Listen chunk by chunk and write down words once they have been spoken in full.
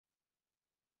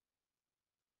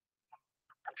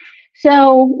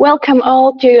So welcome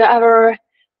all to our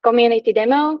community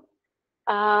demo.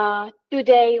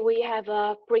 Today we have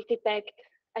a pretty packed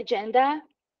agenda,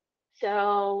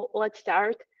 so let's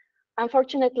start.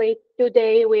 Unfortunately,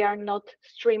 today we are not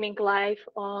streaming live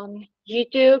on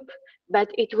YouTube,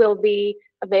 but it will be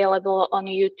available on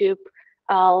YouTube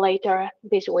later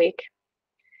this week.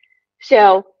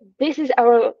 So this is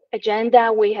our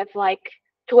agenda. We have like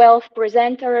 12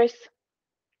 presenters,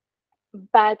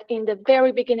 but in the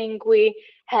very beginning we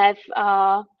have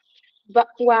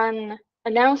one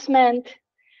announcement.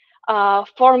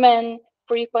 Foreman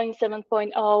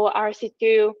 3.7.0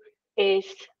 RC2 is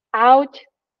out.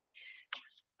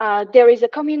 There is a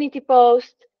community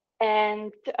post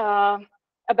and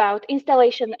about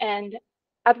installation and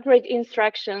upgrade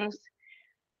instructions.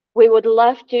 We would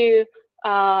love you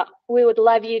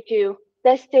to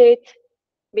test it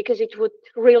because it would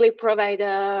really provide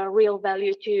a real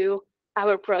value to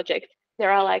our project.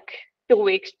 There are like 2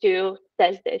 weeks to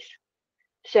test this.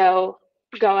 So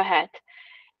go ahead.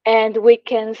 And we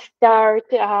can start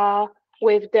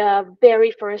with the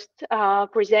very first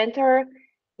presenter,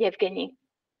 Evgeni.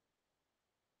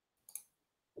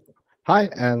 Hi,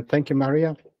 and thank you,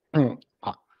 Maria.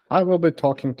 I will be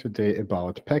talking today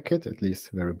about Packit, at least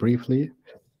very briefly.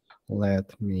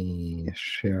 Let me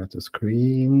share the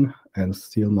screen and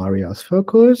steal Maria's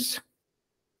focus.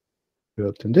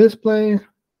 Go to display.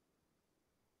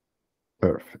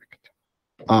 Perfect.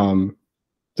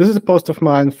 This is a post of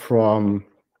mine from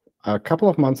a couple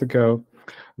of months ago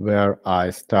where I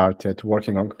started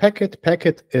working on Packit.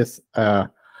 Packit is a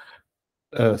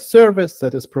service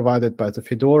that is provided by the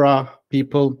Fedora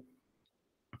people,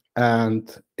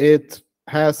 and it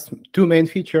has two main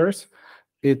features.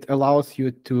 It allows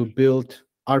you to build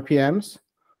RPMs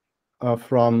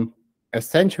from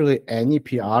essentially any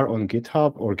PR on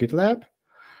GitHub or GitLab,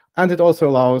 and it also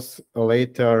allows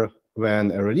later,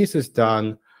 when a release is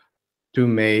done, to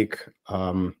make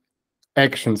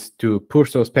actions to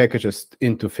push those packages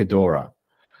into Fedora.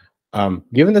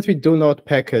 Given that we do not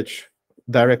package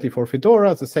directly for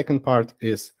Fedora, the second part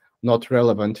is not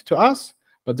relevant to us,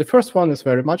 but the first one is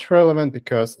very much relevant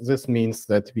because this means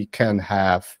that we can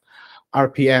have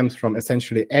RPMs from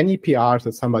essentially any PR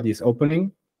that somebody is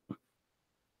opening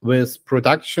with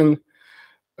production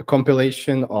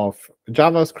compilation of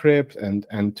JavaScript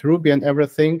and Ruby and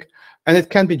everything, and it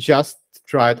can be just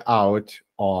tried out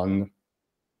on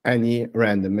any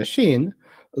random machine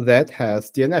that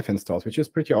has DNF installed, which is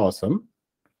pretty awesome.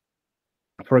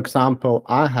 For example,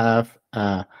 I have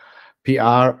a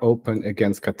PR open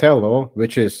against Catello,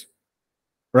 which is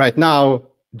right now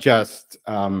just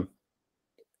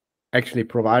actually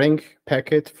providing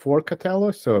Packit for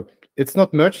Catello. So it's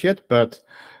not merged yet, but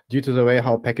due to the way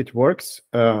how Packit works,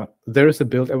 there is a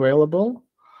build available.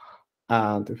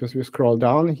 And if we scroll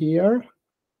down here,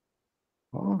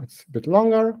 it's a bit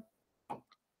longer,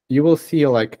 you will see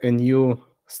like a new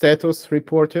status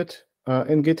reported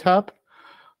in GitHub.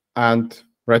 And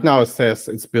right now it says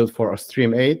it's built for a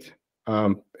Stream 8.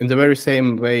 In the very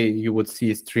same way you would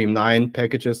see Stream 9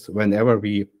 packages whenever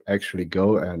we actually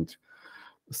go and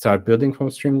start building from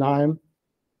Stream 9.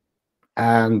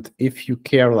 And if you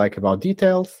care like about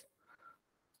details,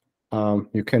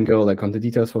 you can go like on the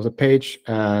details of the page,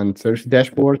 and there's a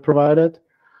dashboard provided,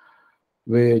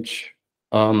 which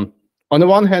on the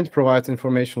one hand provides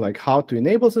information like how to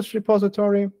enable this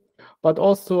repository, but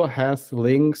also has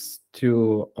links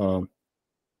to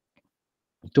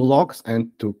logs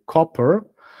and to Copper.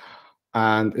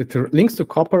 And it links to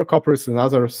Copper. Copper is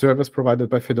another service provided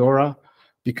by Fedora,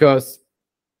 because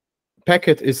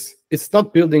Packit it's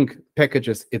not building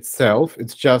packages itself.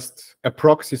 It's just a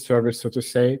proxy service, so to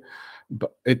say.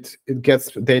 But it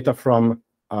gets data from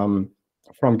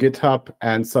GitHub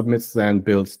and submits then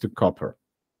builds to Copper.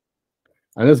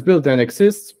 And this build then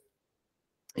exists.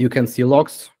 You can see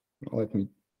logs. Let me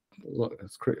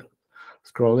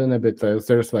scroll in a bit.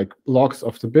 There's like logs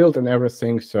of the build and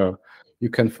everything, so you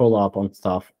can follow up on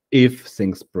stuff if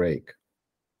things break.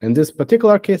 In this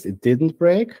particular case, it didn't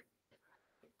break.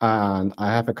 And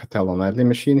I have a Catello nightly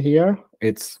machine here.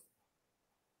 It's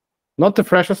not the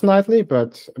freshest nightly,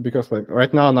 but because like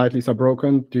right now nightlies are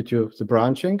broken due to the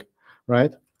branching,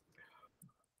 right?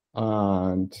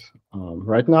 And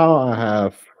right now I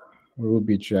have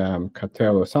RubyGem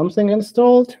Catello something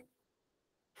installed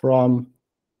from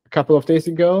a couple of days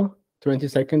ago,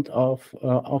 22nd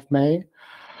of May.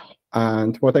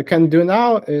 And what I can do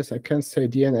now is I can say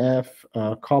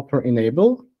DNF Copper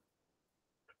enable.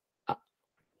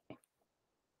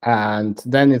 And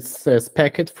then it says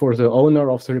Packit for the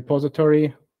owner of the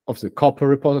repository, of the Copper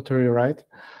repository, right?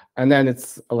 And then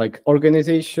it's like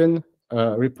organization,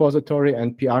 repository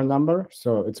and PR number,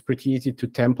 so it's pretty easy to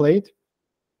template.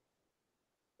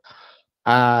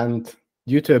 And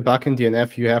due to a bug in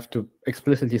DNF, you have to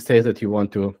explicitly say that you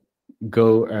want to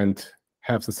go and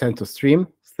have the send to stream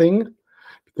thing,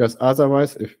 because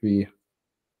otherwise, if we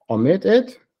omit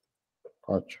it,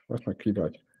 where's my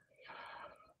keyboard?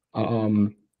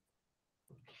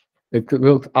 It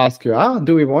will ask you,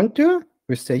 do we want to?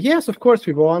 We say, yes, of course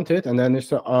we want it. And then you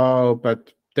say, oh,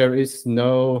 but there is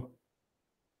no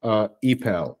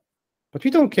EPEL. But we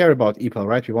don't care about EPEL,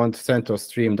 right? We want to send to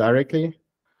stream directly.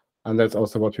 And that's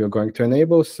also what we're going to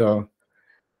enable. So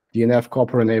DNF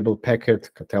copper enable packet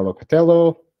Catello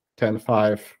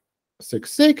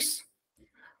 10566.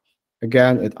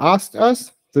 Again, it asked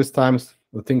us. This time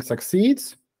the thing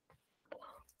succeeds.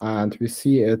 And we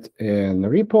see it in the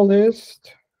repo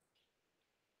list.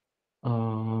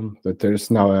 That there's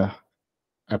now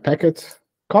a packet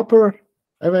copper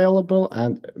available,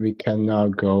 and we can now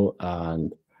go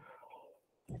and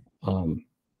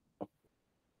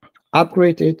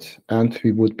upgrade it, and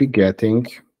we would be getting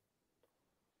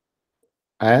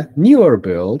a newer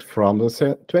build from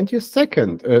the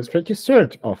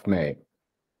 23rd of May.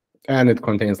 And it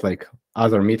contains like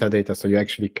other metadata, so you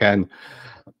actually can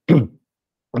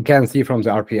see from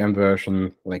the RPM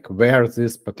version like where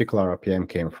this particular RPM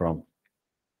came from.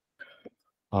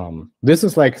 This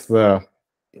is like the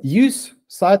use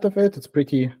side of it. It's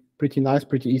pretty nice,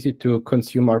 pretty easy to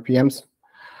consume RPMs.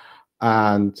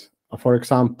 And for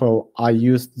example, I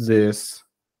used this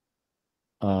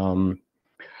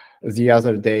the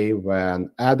other day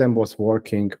when Adam was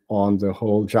working on the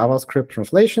whole JavaScript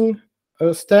translation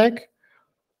stack.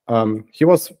 He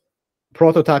was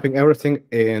prototyping everything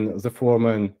in the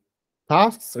Foreman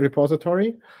tasks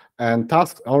repository, and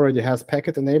tasks already has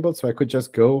Packit enabled, so I could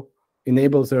just go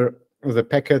enable the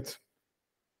Packit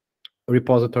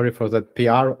repository for that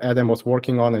PR Adam was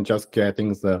working on and just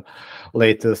getting the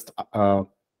latest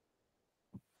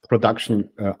production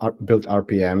built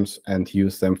RPMs and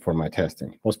use them for my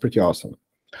testing. It was pretty awesome.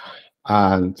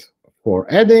 And for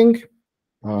adding,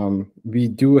 we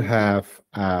do have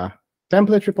a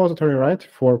template repository, right,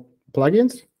 for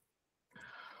plugins.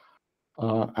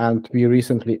 And we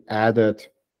recently added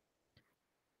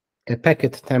a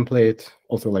Packit template,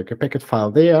 also like a Packit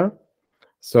file there.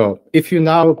 So if you're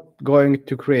now going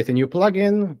to create a new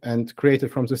plugin and create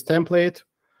it from this template,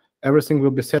 everything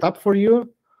will be set up for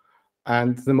you.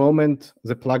 And the moment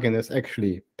the plugin is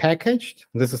actually packaged,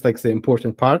 this is like the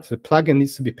important part, the plugin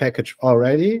needs to be packaged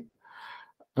already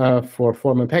for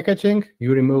Foreman packaging.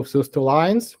 You remove those two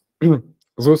lines,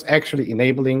 those actually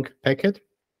enabling Packit,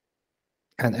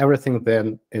 and everything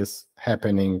then is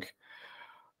happening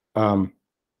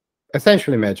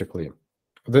essentially magically.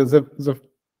 The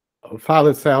file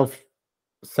itself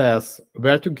says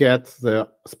where to get the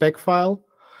spec file,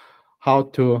 how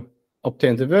to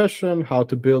obtain the version, how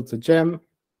to build the gem,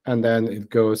 and then it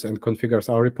goes and configures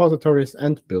our repositories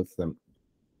and builds them.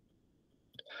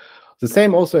 The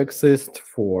same also exists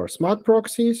for smart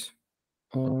proxies.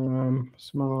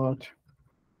 Smart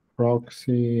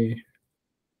proxy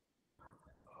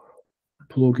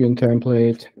plugin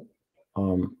template.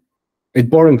 It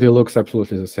boringly looks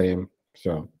absolutely the same.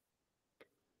 So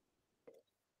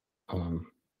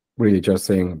really just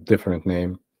saying different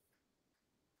name.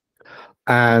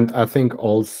 And I think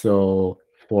also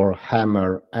for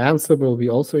Hammer Ansible, we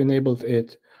also enabled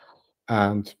it.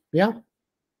 And yeah,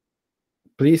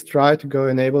 please try to go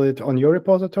enable it on your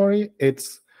repository.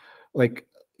 It's like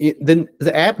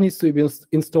the app needs to be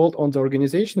installed on the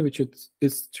organization, which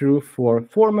is true for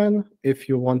Foreman. If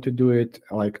you want to do it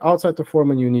like outside of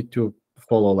Foreman, you need to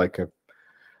follow like a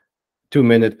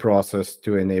 2-minute process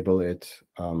to enable it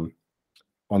on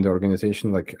the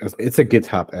organization. Like it's a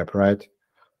GitHub app, right?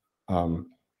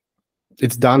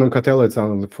 It's done on Catello, it's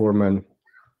done on the Foreman.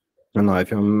 I don't know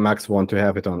if you max want to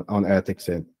have it on ethics,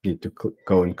 you need to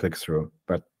go and click through,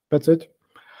 but that's it.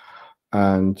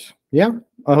 And yeah,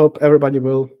 I hope everybody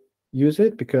will use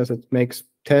it because it makes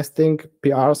testing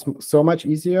PRs so much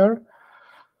easier.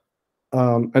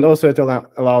 And also it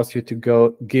allows you to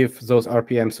go give those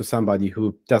RPMs to somebody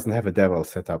who doesn't have a devel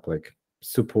set up, like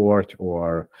support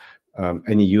or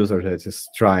any user that is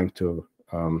trying to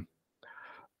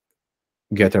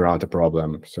get around the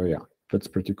problem. So yeah, that's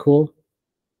pretty cool.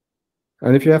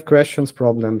 And if you have questions,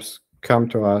 problems, come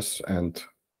to us and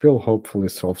we'll hopefully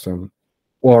solve them,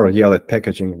 or yell at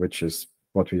packaging, which is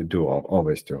what we do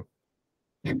always do.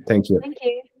 Thank you. Thank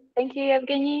you. Thank you,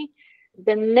 Evgeni.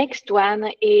 The next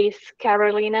one is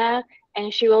Karolína,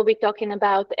 and she will be talking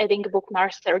about adding a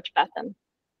bookmark search button.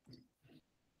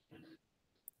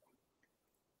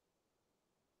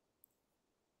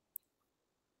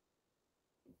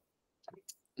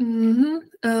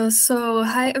 So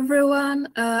hi everyone,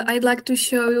 I'd like to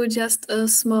show you just a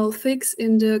small fix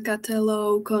in the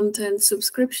catalog content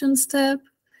subscriptions tab.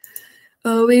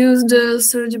 We use the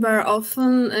search bar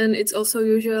often, and it's also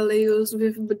usually used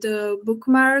with the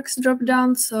bookmarks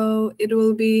dropdown, so it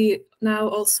will be now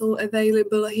also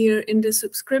available here in the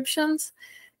subscriptions,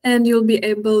 and you'll be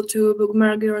able to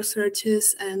bookmark your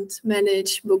searches and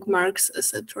manage bookmarks,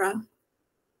 etc.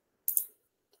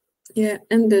 Yeah,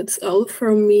 and that's all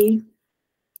from me.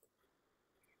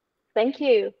 Thank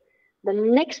you. The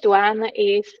next one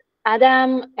is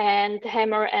Adam and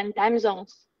Hammer and time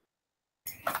zones.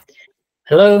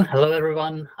 Hello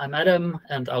everyone. I'm Adam,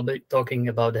 and I'll be talking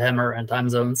about Hammer and time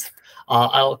zones.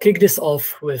 I'll kick this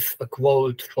off with a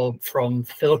quote from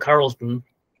Phil Carlton,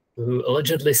 who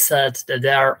allegedly said that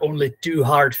there are only two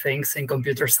hard things in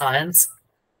computer science: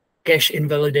 cache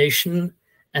invalidation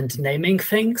and naming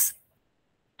things.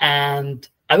 And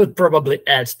I would probably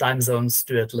add time zones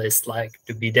to at least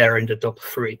to be there in the top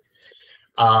 3.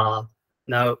 Now,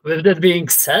 with that being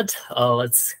said,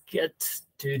 let's get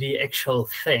to the actual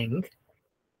thing.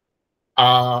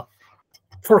 For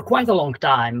quite a long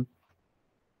time,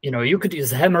 you could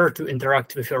use Hammer to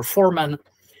interact with your Foreman,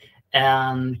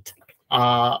 and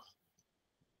Hammer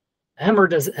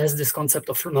has this concept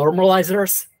of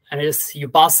normalizers, and is you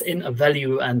pass in a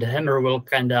value, and the Hammer will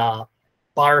kind of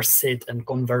parse it and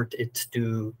convert it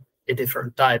to a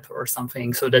different type or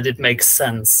something, so that it makes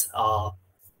sense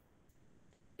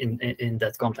in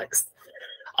that context.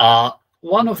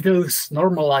 One of those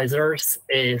normalizers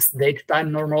is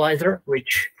date-time normalizer,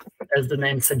 which, as the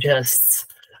name suggests,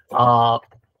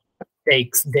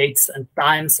 takes dates and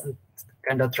times and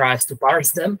kind of tries to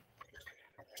parse them.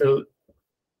 So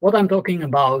what I'm talking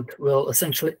about will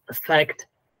essentially affect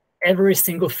every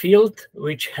single field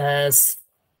which has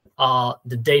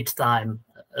the date time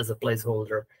as a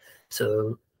placeholder.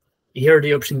 So here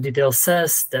the option detail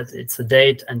says that it's a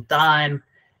date and time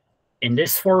in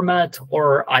this format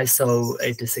or ISO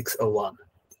 8601.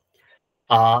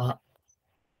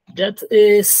 That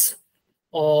is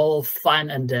all fine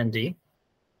and dandy,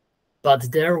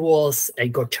 but there was a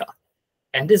gotcha.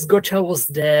 And this gotcha was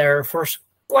there for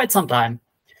quite some time.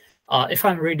 If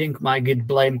I'm reading my Git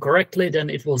blame correctly, then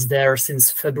it was there since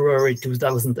February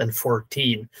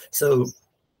 2014. So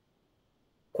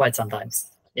quite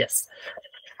sometimes, yes.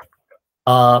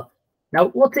 Now,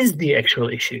 what is the actual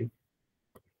issue?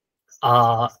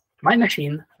 My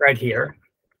machine right here,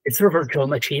 it's a virtual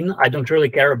machine. I don't really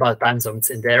care about time zones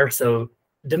in there. So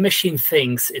the machine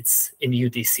thinks it's in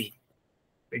UTC,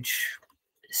 which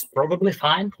is probably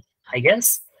fine, I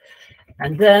guess.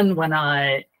 And then when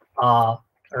I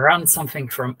run something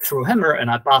through Hammer and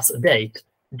I pass a date,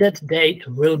 that date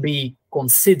will be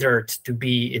considered to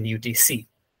be in UTC.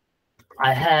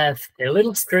 I have a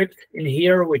little script in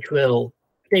here which will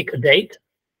take a date,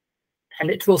 and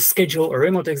it will schedule a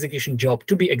remote execution job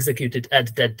to be executed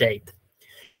at that date.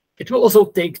 It will also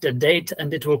take the date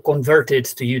and it will convert it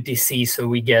to UTC, so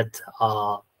we get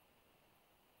a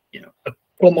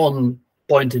common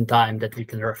point in time that we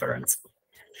can reference.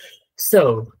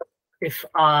 So if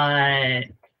I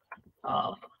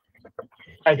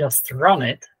just run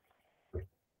it,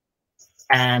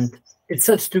 and it's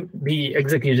set to be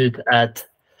executed at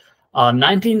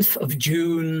 19th of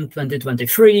June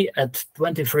 2023 at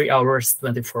 23 hours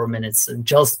 24 minutes,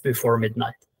 just before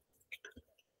midnight.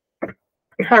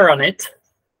 If I run it,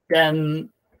 then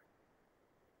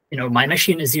my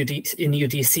machine is in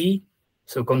UTC,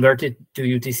 so converted to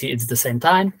UTC, it's the same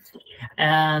time.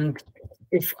 And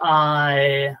if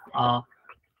I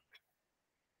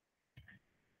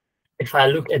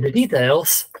look at the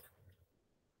details,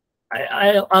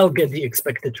 I'll get the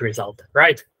expected result,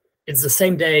 right? It's the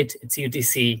same date, it's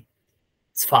UTC,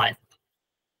 it's fine.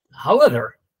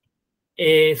 However,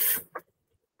 if,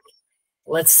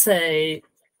 let's say,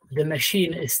 the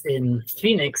machine is in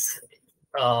Phoenix,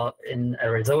 in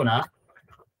Arizona,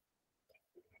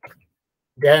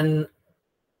 then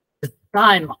the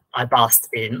time I passed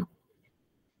in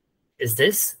is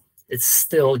this. It's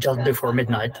still just before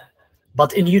midnight.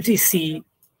 But in UTC,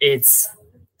 it's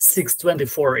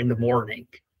 6:24 in the morning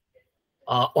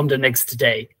on the next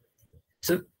day.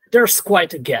 So there's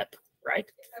quite a gap,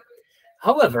 right?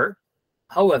 However,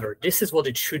 this is what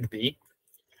it should be.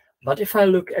 But if I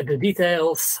look at the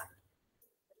details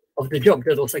of the job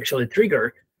that was actually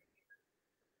triggered,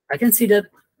 I can see that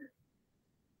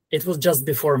it was just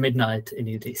before midnight in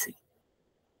UTC,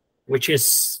 which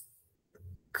is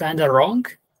kind of wrong.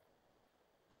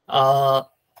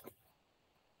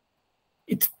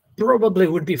 It probably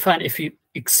would be fine if you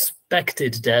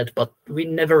expected that, but we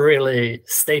never really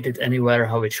stated anywhere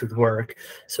how it should work.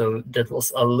 So that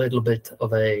was a little bit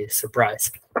of a surprise.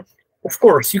 Of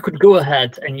course, you could go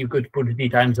ahead and you could put the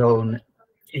time zone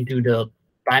into the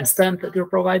timestamp that you're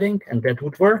providing, and that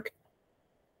would work.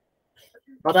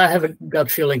 But I have a gut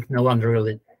feeling no one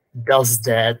really does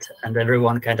that, and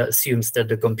everyone kind of assumes that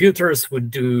the computers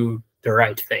would do the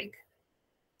right thing.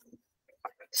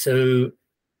 So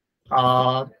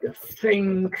the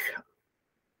thing,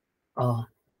 how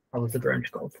was the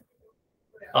branch called?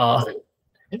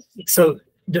 So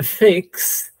the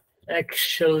fix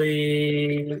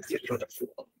actually,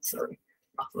 sorry,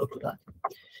 look at that.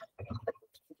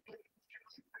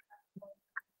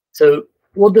 So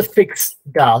what the fix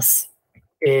does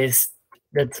is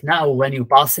that now when you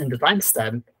pass in the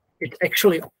timestamp, it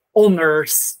actually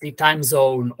honors the time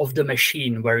zone of the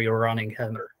machine where you're running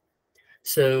Hammer.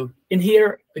 So in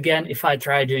here, again, if I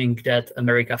try doing that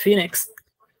America Phoenix,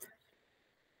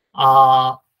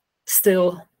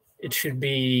 still it should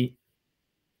be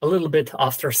a little bit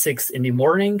after 6 in the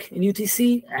morning in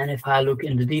UTC. And if I look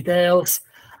in the details,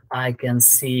 I can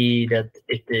see that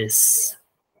it is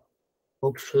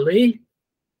hopefully,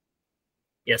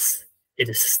 yes, it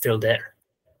is still there.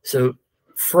 So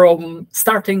from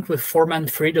starting with Foreman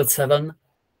 3.7,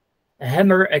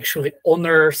 Hammer actually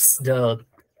honors the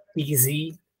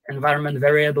PZ environment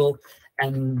variable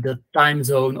and the time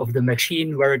zone of the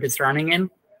machine where it is running in.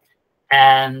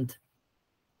 And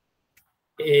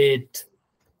it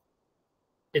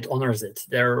honors it.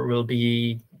 There will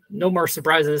be no more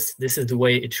surprises. This is the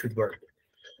way it should work.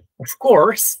 Of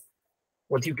course,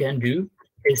 what you can do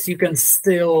is you can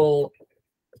still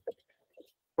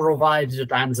provide the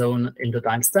time zone in the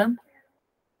timestamp,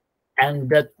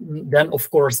 and then of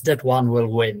course that one will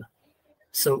win.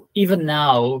 So even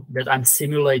now that I'm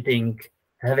simulating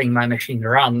having my machine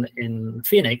run in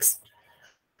Phoenix,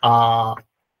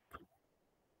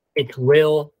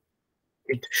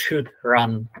 it should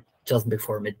run just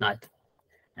before midnight.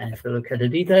 And if we look at the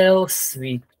details,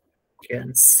 we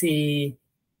can see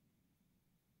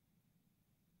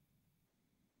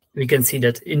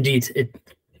that indeed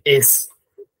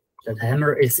that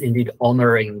Hammer is indeed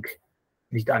honoring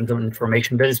the time zone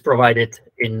information that is provided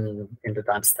in the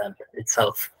timestamp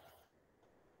itself.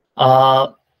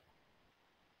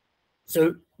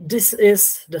 So this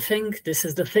is the thing. This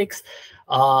is the fix.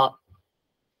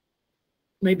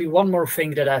 Maybe one more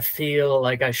thing that I feel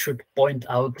like I should point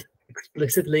out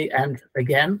explicitly and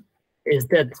again is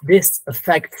that this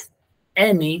affects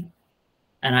any,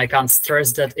 and I can't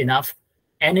stress that enough,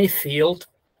 any field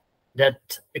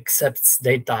that accepts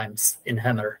date times in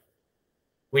Hammer,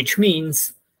 which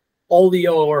means all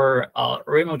your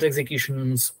remote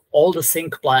executions, all the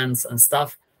sync plans and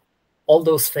stuff, all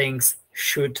those things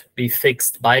should be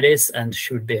fixed by this and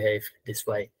should behave this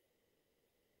way.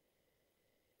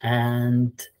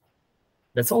 And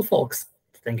that's all, folks.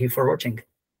 Thank you for watching.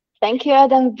 Thank you,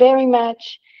 Adam, very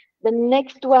much. The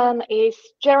next one is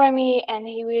Jeremy, and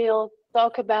he will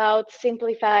talk about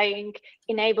simplifying,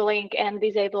 enabling, and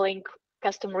disabling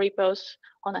custom repos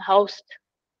on a host,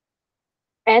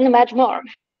 and much more.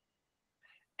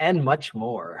 And much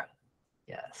more,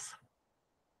 yes.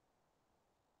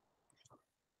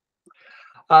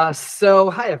 So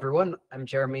hi, everyone. I'm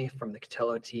Jeremy from the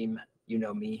Catello team. You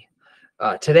know me.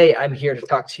 Today, I'm here to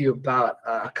talk to you about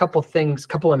a couple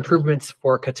improvements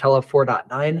for Catello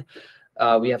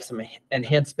 4.9. We have some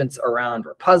enhancements around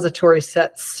repository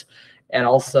sets and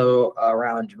also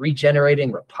around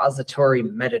regenerating repository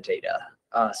metadata.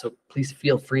 So please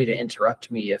feel free to interrupt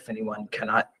me if anyone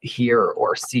cannot hear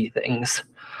or see things.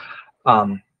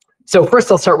 So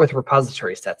first, I'll start with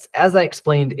repository sets. As I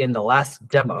explained in the last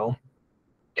demo,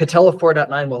 Catello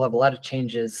 4.9 will have a lot of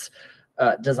changes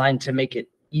designed to make it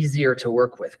easier to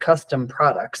work with custom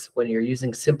products when you're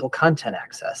using simple content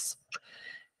access.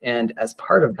 And as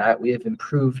part of that, we have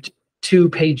improved 2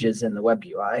 pages in the web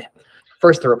UI.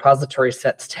 First, the repository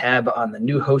sets tab on the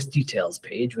new host details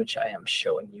page, which I am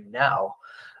showing you now.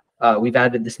 We've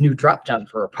added this new dropdown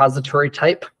for repository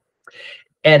type,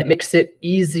 and it makes it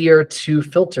easier to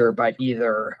filter by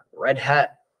either Red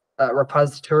Hat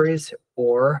repositories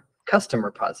or custom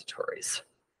repositories.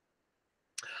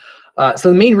 So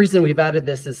the main reason we've added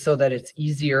this is so that it's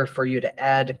easier for you to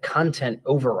add content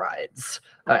overrides.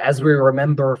 As we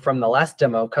remember from the last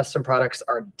demo, custom products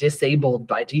are disabled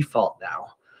by default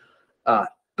now,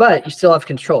 but you still have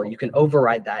control. You can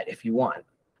override that if you want.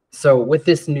 So with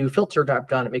this new filter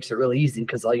dropdown, it makes it really easy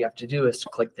because all you have to do is to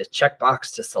click this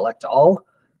checkbox to select all,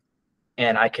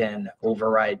 and I can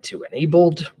override to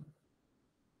enabled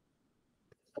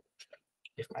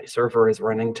if my server is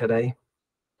running today.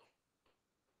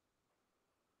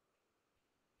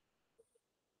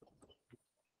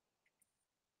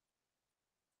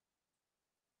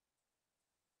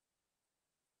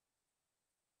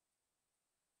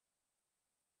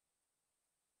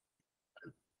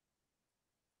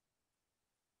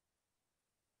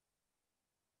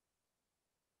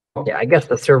 Yeah, I guess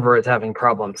the server is having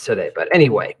problems today. But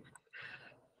anyway,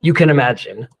 you can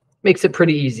imagine. Makes it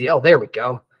pretty easy. Oh, there we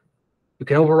go. You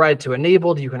can override to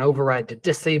enabled, you can override to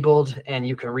disabled, and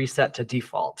you can reset to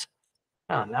default.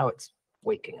 Oh, now it's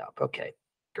waking up. Okay,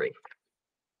 great.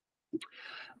 All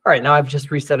right, now I've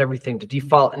just reset everything to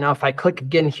default. And now if I click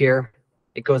again here,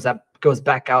 it goes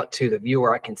back out to the view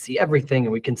where I can see everything,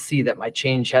 and we can see that my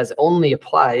change has only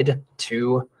applied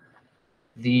to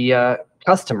the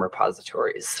custom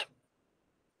repositories.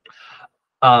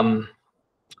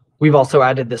 We've also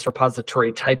added this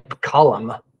repository type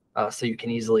column, so you can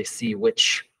easily see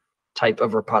which type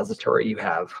of repository you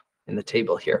have in the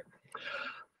table here.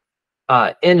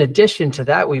 In addition to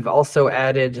that, we've also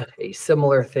added a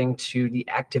similar thing to the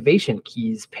activation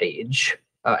keys page,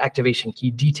 activation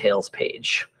key details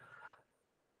page.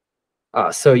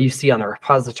 So you see on the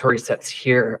repository sets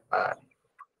here,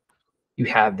 you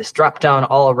have this drop-down,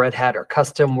 all Red Hat or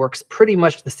custom, works pretty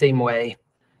much the same way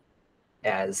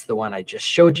as the one I just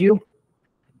showed you.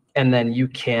 And then you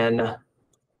can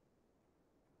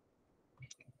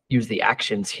use the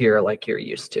actions here like you're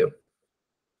used to.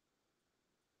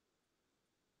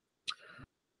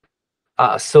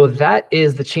 So that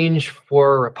is the change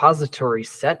for repository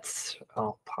sets.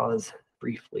 I'll pause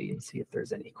briefly and see if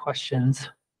there's any questions.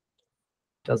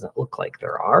 Doesn't look like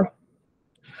there are.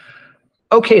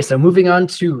 Okay, so moving on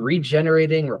to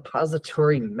regenerating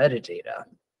repository metadata.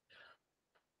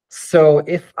 So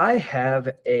if I have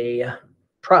a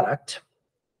product,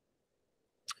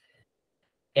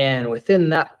 and within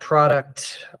that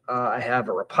product, I have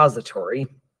a repository,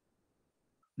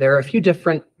 there are a few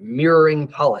different mirroring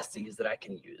policies that I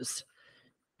can use.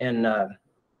 And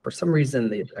for some reason,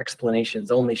 the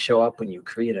explanations only show up when you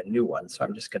create a new one. So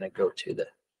I'm just going to go to the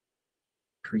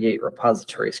create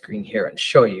repository screen here and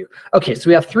show you. Okay, so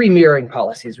we have 3 mirroring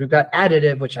policies. We've got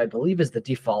additive, which I believe is the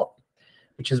default,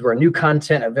 which is where new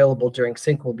content available during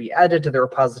sync will be added to the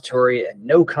repository and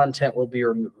no content will be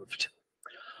removed.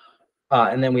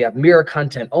 And then we have mirror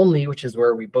content only, which is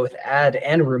where we both add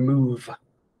and remove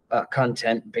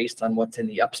content based on what's in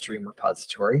the upstream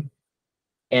repository.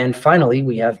 And finally,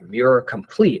 we have mirror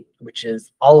complete, which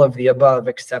is all of the above,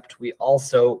 except we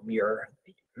also mirror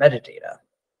the metadata.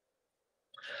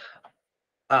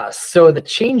 So the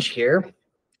change here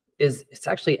is it's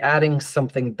actually adding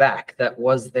something back that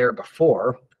was there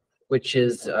before, which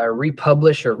is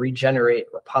republish or regenerate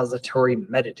repository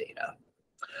metadata.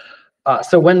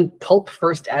 So when Pulp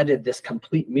first added this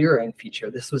complete mirroring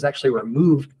feature, this was actually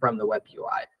removed from the web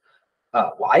UI.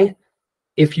 Why?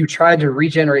 If you tried to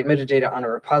regenerate metadata on a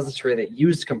repository that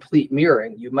used complete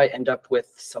mirroring, you might end up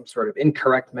with some sort of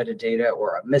incorrect metadata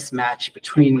or a mismatch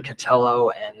between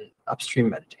Catello and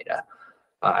upstream metadata.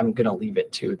 I'm going to leave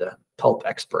it to the Pulp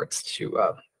experts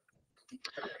to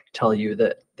tell you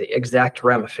the exact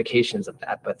ramifications of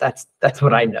that, but that's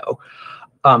what I know.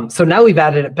 So now we've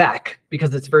added it back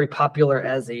because it's very popular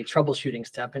as a troubleshooting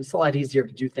step, and it's a lot easier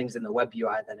to do things in the web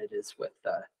UI than it is with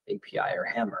API or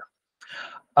Hammer.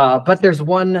 But there's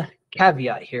one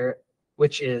caveat here,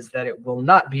 which is that it will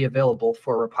not be available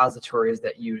for repositories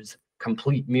that use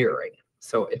complete mirroring.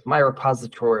 So if my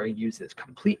repository uses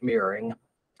complete mirroring,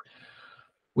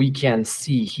 we can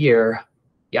see here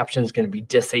the option is going to be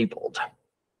disabled.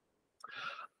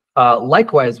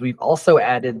 Likewise, we've also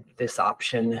added this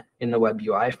option in the web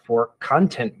UI for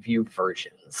content view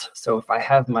versions. So if I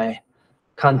have my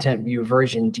content view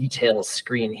version details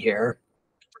screen here,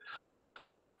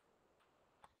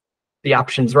 the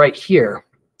option's right here,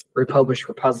 Republish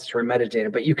Repository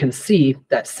Metadata. But you can see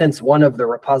that since one of the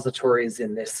repositories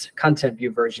in this content view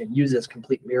version uses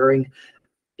complete mirroring,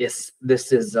 this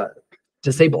is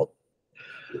disabled.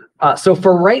 So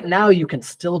for right now, you can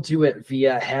still do it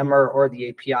via Hammer or the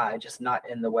API, just not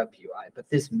in the web UI. But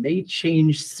this may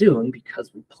change soon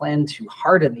because we plan to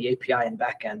harden the API and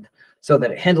backend so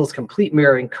that it handles complete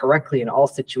mirroring correctly in all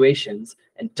situations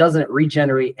and doesn't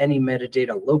regenerate any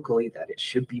metadata locally that it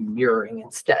should be mirroring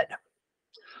instead.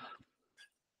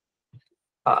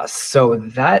 So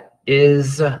that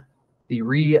is the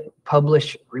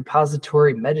Republish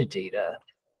repository metadata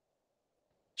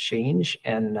change.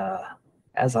 And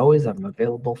as always, I'm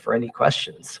available for any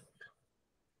questions.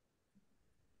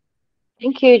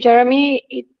 Thank you, Jeremy.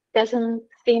 It doesn't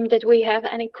seem that we have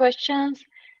any questions.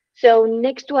 So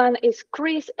next one is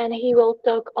Chris, and he will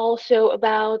talk also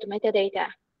about metadata.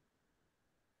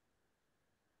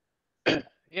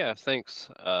 Yeah, thanks.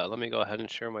 Let me go ahead and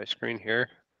share my screen here.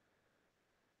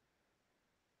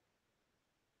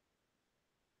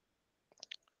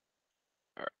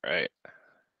 All right.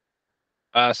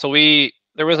 So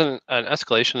there was an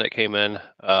escalation that came in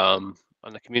on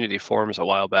the community forums a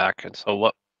while back, and so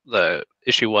what the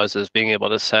issue was is being able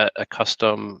to set a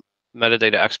custom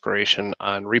metadata expiration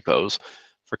on repos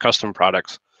for custom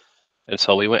products. And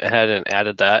so we went ahead and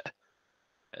added that.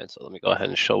 And so let me go ahead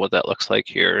and show what that looks like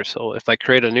here. So if I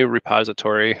create a new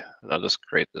repository, and I'll just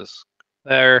create this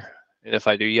there. And if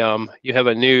I do yum, you have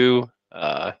a new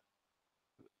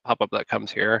pop-up that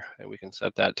comes here, and we can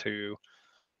set that to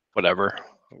whatever.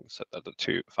 We can set that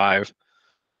to 5.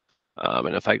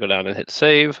 And if I go down and hit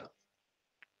save,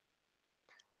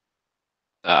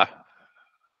 here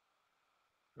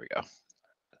we go.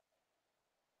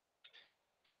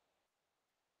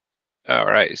 All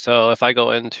right, so if I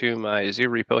go into my Z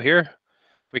repo here,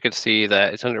 we can see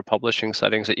that it's under publishing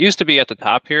settings. It used to be at the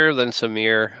top here. Then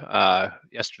Samir,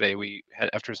 yesterday we had,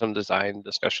 after some design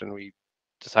discussion, we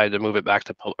decided to move it back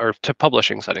to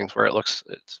publishing settings, where it looks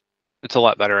it's a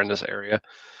lot better in this area.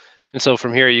 And so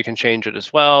from here you can change it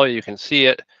as well. You can see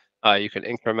it. You can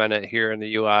increment it here in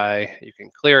the UI. You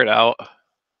can clear it out.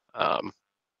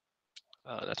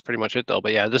 That's pretty much it though.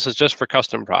 But yeah, this is just for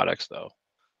custom products though.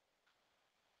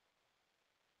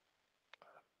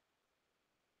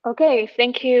 Okay,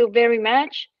 thank you very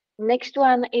much. Next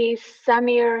one is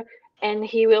Samir, and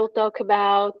he will talk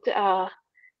about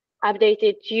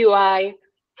updated UI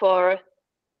for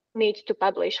need to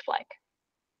publish flag.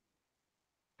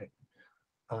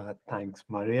 Thanks,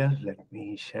 Maria. Let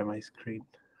me share my screen.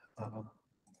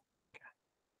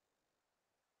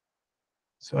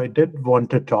 So I did want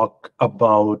to talk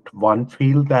about one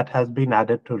field that has been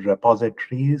added to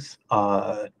repositories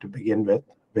to begin with,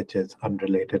 which is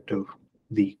unrelated to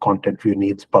the content view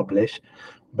needs publish,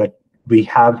 but we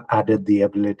have added the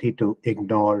ability to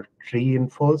ignore tree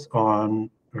infos on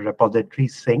repository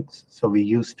syncs. So we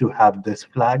used to have this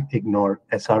flag, ignore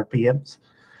SRPMs,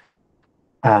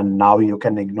 and now you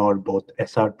can ignore both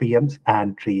SRPMs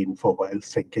and tree info while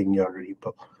syncing your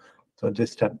repo. So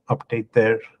just an update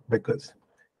there because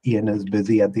Ian is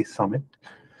busy at the summit.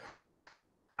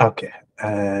 Okay,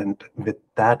 and with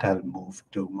that, I'll move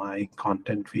to my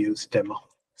content views demo.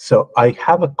 So I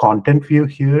have a content view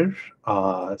here,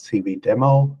 CV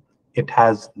demo. It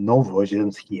has no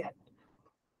versions yet.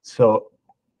 So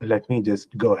let me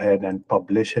just go ahead and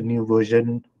publish a new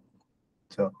version.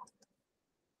 So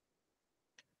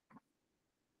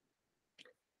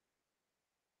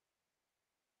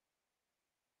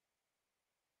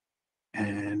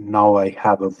and now I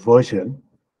have a version.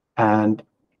 And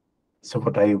so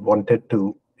what I wanted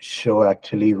to show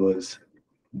actually was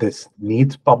this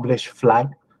needs publish flag.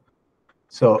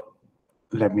 So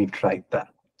let me try that.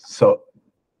 So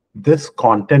this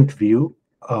content view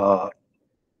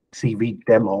CV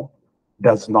demo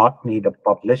does not need a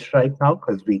publish right now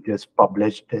because we just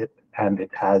published it and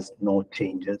it has no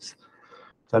changes.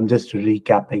 So I'm just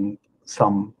recapping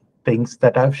some things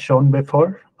that I've shown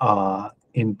before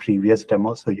in previous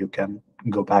demos, so you can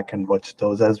go back and watch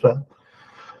those as well.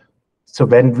 So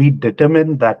when we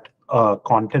determine that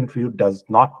content view does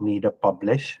not need a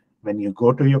publish, when you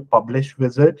go to your publish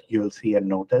wizard, you'll see a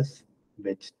notice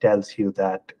which tells you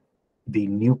that the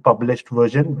new published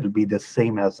version will be the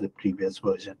same as the previous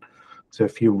version. So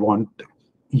if you want,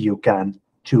 you can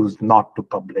choose not to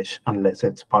publish unless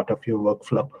it's part of your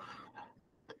workflow.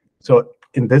 So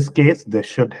in this case, this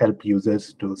should help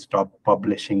users to stop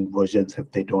publishing versions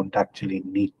if they don't actually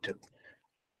need to.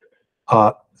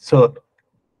 So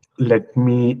let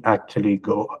me actually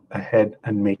go ahead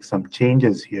and make some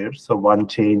changes here. So one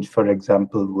change, for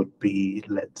example, would be,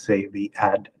 let's say we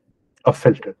add a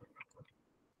filter.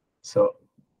 So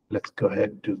let's go ahead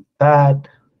and do that.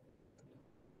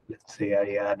 Let's say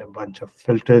I add a bunch of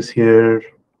filters here.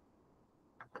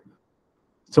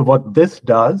 So what this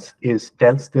does is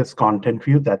tells this content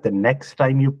view that the next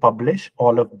time you publish,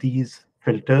 all of these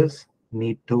filters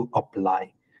need to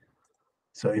apply.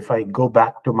 So if I go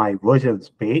back to my versions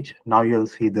page, now you'll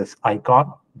see this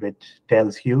icon, which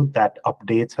tells you that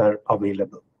updates are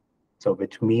available. So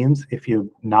which means if you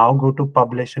now go to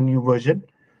publish a new version,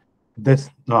 this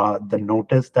the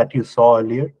notice that you saw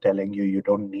earlier telling you you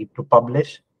don't need to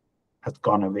publish has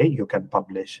gone away. You can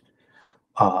publish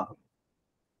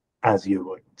as you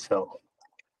would. So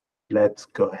let's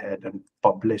go ahead and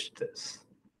publish this.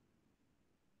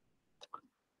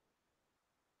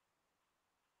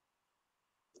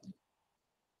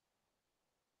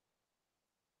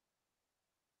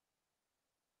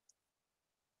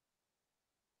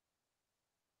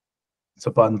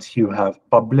 So once you have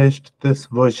published this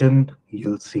version,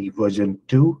 you'll see version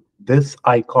 2. This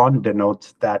icon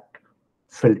denotes that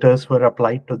filters were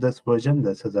applied to this version.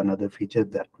 This is another feature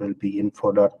that will be in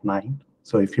 4.9.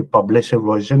 So if you publish a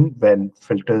version when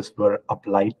filters were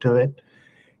applied to it,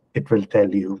 it will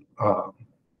tell you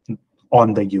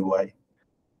on the UI.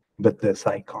 with this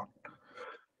icon.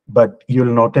 But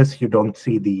you'll notice you don't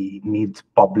see the needs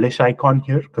publish icon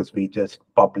here because we just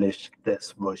published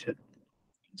this version.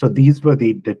 So these were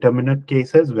the determinate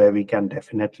cases where we can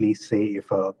definitely say if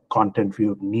a content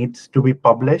view needs to be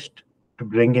published to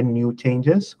bring in new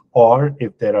changes, or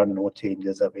if there are no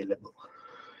changes available.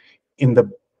 In the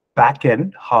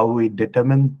backend, how we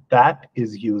determine that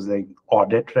is using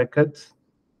audit records.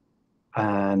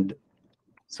 And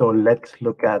so let's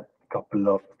look at a couple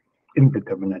of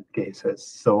indeterminate cases.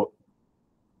 So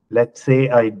let's say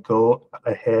I go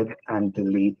ahead and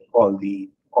delete all the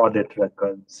audit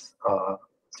records.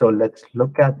 So let's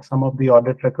look at some of the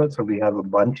audit records. So we have a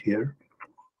bunch here.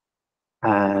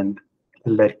 And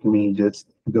let me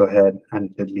just go ahead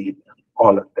and delete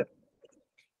all of them.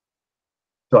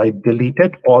 So I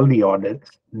deleted all the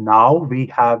audits. Now we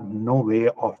have no way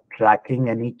of tracking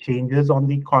any changes on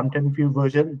the content view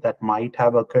version that might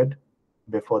have occurred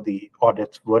before the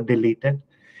audits were deleted.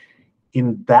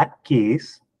 In that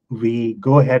case, we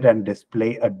go ahead and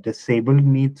display a disable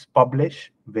needs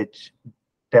publish, which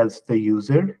tells the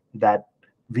user that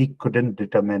we couldn't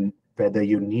determine whether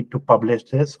you need to publish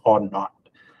this or not.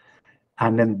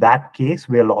 And in that case,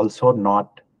 we'll also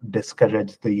not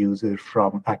discourage the user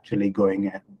from actually going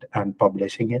ahead and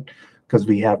publishing it because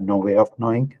we have no way of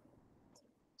knowing.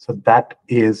 So that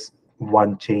is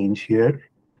one change here.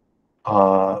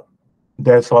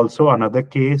 There's also another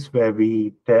case where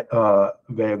we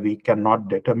cannot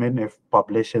determine if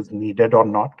publish is needed or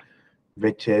not,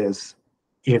 which is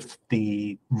if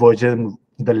the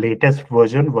latest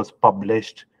version was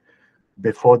published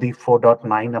before the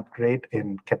 4.9 upgrade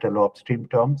in Kettle upstream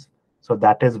terms. So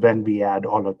that is when we add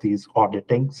all of these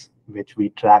auditings, which we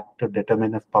track to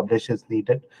determine if publish is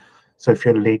needed. So if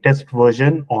your latest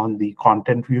version on the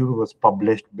content view was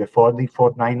published before the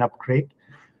 4.9 upgrade,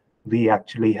 we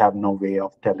actually have no way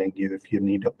of telling you if you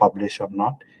need a publish or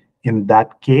not. In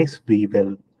that case, we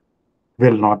will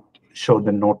not show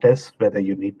the notice whether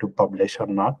you need to publish or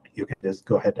not. You can just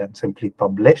go ahead and simply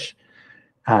publish.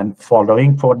 And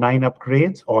following 4.9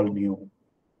 upgrades,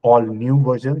 all new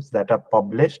versions that are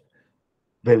published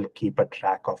will keep a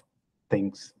track of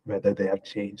things, whether they have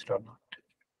changed or not.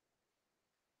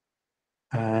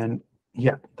 And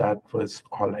yeah, that was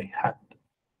all I had.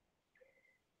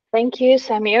 Thank you,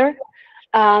 Samir.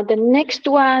 The next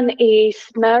one is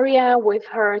Maria with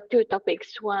her two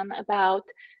topics, one about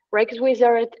Rex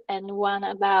Wizard and one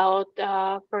about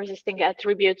persisting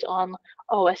attributes on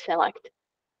OS Select.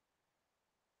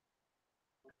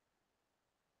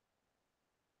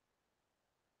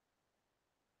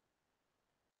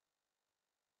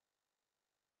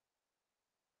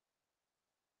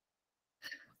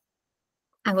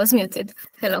 I was muted.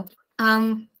 Hello.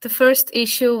 The first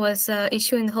issue was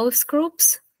issue in host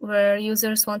groups, where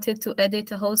users wanted to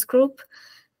edit a host group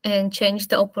and change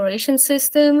the operation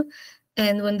system.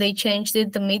 And when they changed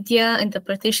it, the media and the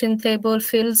partition table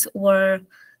fields were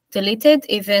deleted,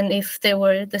 even if they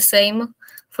were the same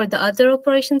for the other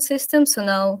operation system. So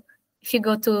now if you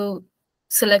go to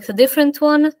select a different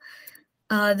one,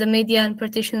 the media and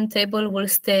partition table will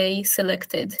stay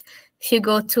selected. If you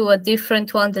go to a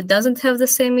different one that doesn't have the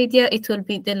same media, it will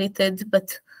be deleted.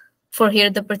 But for here,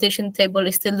 the partition table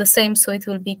is still the same, so it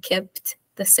will be kept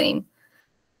the same.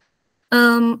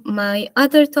 My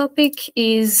other topic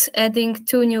is adding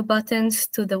 2 new buttons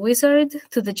to the wizard,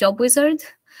 to the job wizard.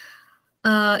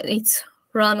 It's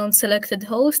run on selected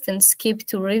host and skip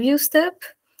to review step.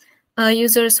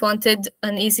 Users wanted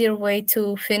an easier way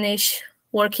to finish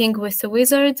working with the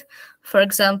wizard. For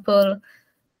example,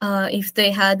 if they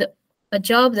had a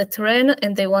job that ran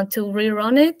and they want to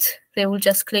rerun it, they will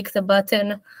just click the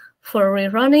button for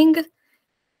rerunning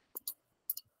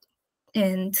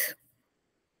and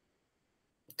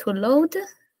to load.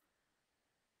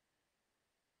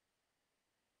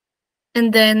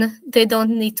 And then they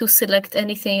don't need to select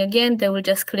anything again. They will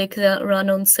just click the run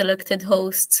on selected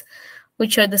hosts,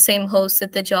 which are the same hosts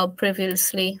that the job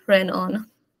previously ran on.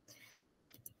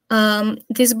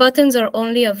 These buttons are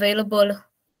only available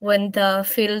when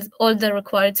all the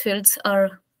required fields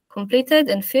are completed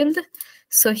and filled.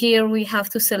 So here we have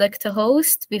to select a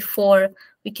host before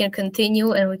we can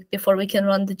continue and before we can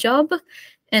run the job.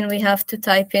 And we have to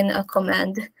type in a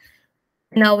command.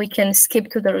 Now we can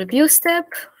skip to the review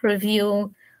step,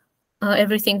 review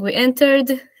everything we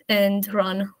entered, and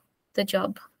run the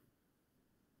job.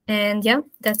 And yeah,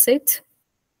 that's it.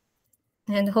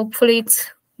 And hopefully it's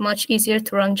much easier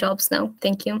to run jobs now.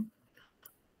 Thank you.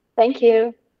 Thank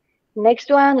you. Next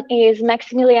one is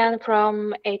Maximilian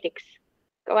from ATIX.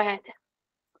 Go ahead.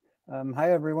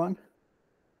 Hi, everyone.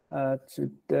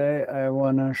 Today I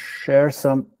want to share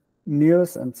some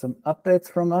news and some updates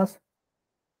from us.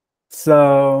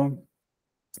 So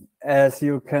as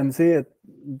you can see,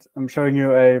 I'm showing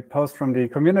you a post from the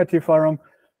community forum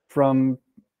from,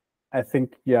 I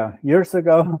think, years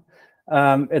ago.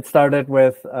 It started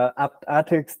with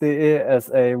apt-atix.de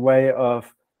as a way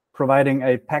of providing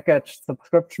a packaged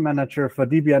subscription manager for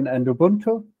Debian and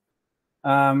Ubuntu.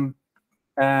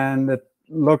 And it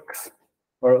looked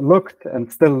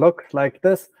and still looks like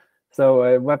this. So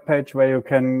a web page where you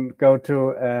can go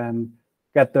to and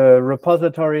get the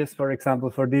repositories, for example,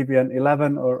 for Debian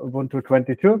 11 or Ubuntu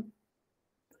 22.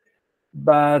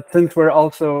 But since we're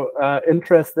also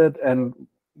interested in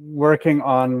working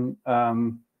on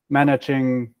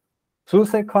managing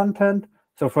SUSE content,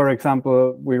 so for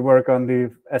example, we work on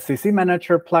the SCC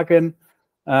Manager plugin,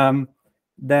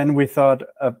 then we thought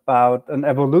about an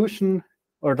evolution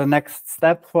or the next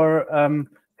step for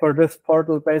this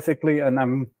portal, basically. And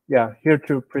I'm here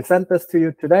to present this to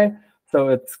you today. So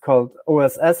it's called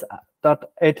oss.atix.de,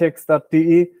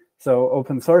 so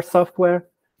open source software.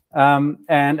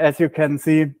 And as you can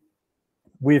see,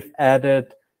 we've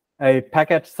added a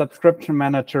package subscription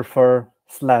manager for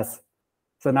SLES.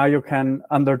 So now you can,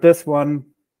 under this one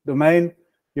domain,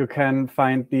 you can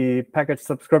find the package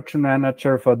subscription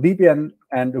manager for Debian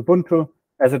and Ubuntu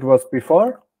as it was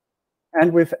before.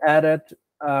 And we've added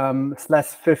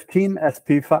SLES 15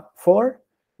 SP4,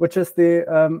 which is the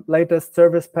latest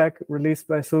service pack released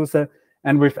by SUSE.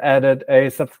 And we've added a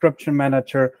subscription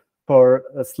manager for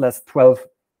SLES 12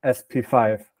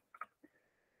 SP5.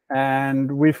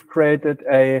 And we've created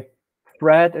a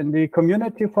thread in the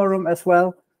community forum as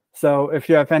well. So if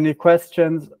you have any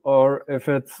questions or if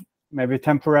it's maybe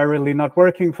temporarily not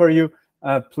working for you,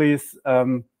 please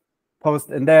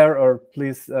post in there, or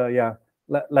please,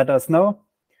 let us know.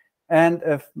 And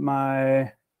if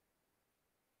my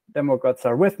demo gods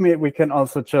are with me, we can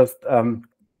also just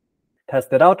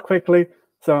test it out quickly.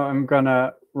 So I'm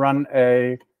gonna run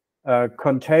a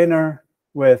container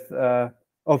with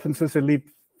OpenSUSE Leap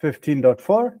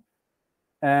 15.4,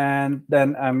 and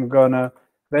then I'm gonna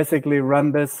basically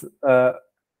run this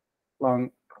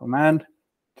long command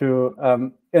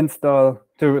to install,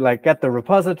 to get the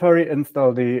repository,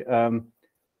 install the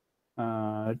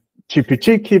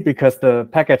GPG key because the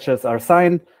packages are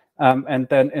signed, and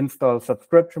then install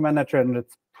subscription manager. And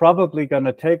it's probably going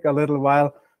to take a little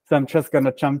while. So I'm just going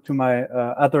to jump to my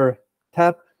other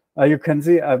tab. You can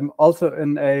see I'm also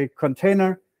in a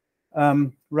container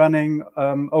running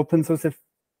OpenSUSE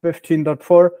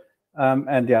 15.4.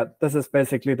 And this is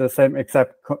basically the same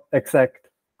exact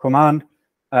command.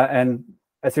 And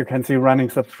as you can see, running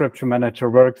subscription manager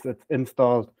works. It's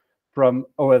installed from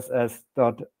oss.atix.de.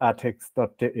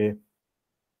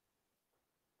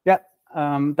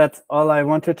 That's all I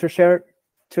wanted to share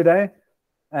today.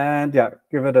 And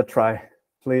give it a try,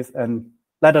 please, and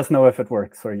let us know if it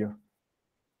works for you.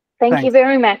 Thank you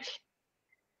very much.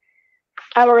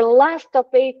 Our last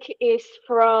topic is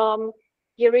from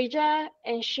Girija,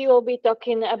 and she will be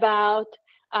talking about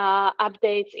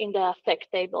updates in the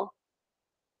fact table.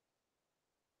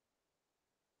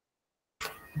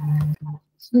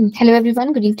 Hello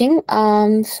everyone, good evening.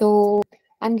 So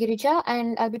I'm Girija,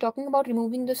 and I'll be talking about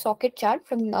removing the socket chart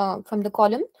from the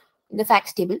column in the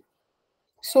facts table.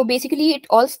 So basically, it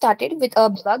all started with a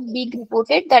bug being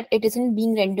reported that it isn't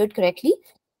being rendered correctly,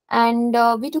 and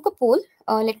we took a poll.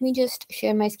 Let me just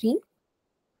share my screen.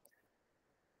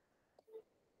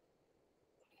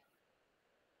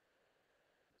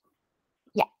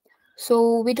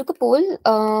 So we took a poll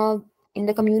in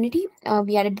the community.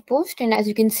 We added the post, and as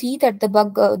you can see that the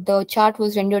bug, the chart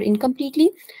was rendered incompletely.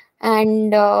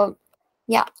 And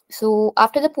so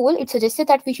after the poll, it suggested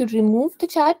that we should remove the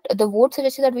chart. The vote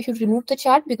suggested that we should remove the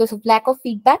chart because of lack of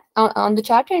feedback on the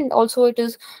chart, and also it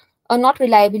is not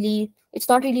reliably. It's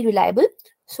not really reliable.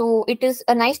 So it is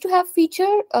a nice to have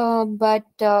feature, but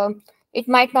it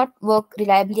might not work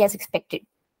reliably as expected.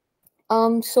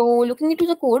 So looking into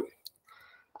the code,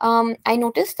 I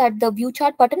noticed that the view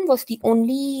chart button was the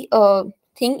only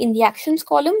thing in the actions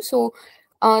column. So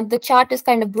the chart is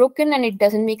kind of broken and it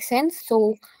doesn't make sense.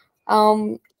 So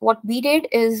what we did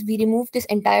is we removed this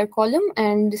entire column,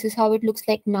 and this is how it looks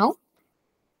like now.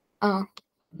 I'm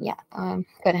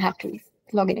gonna have to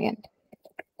log in again.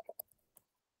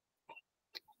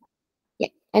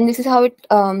 And this is how it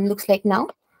looks like now.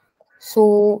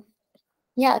 So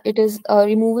it is a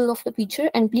removal of the feature,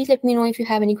 and please let me know if you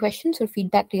have any questions or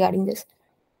feedback regarding this.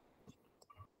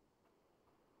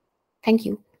 Thank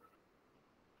you.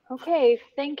 Okay,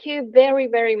 thank you very,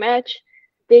 very much.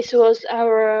 This was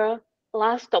our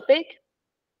last topic.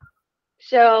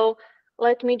 So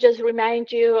let me just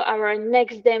remind you, our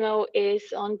next demo is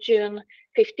on June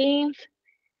 15th.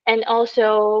 And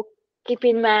also keep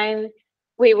in mind,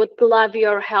 we would love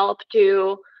your help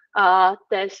to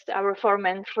test our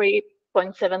Foreman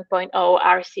 3.7.0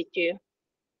 RC2.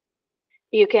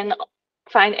 You can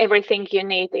find everything you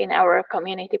need in our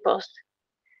community post.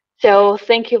 So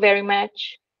thank you very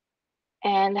much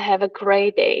and have a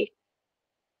great day.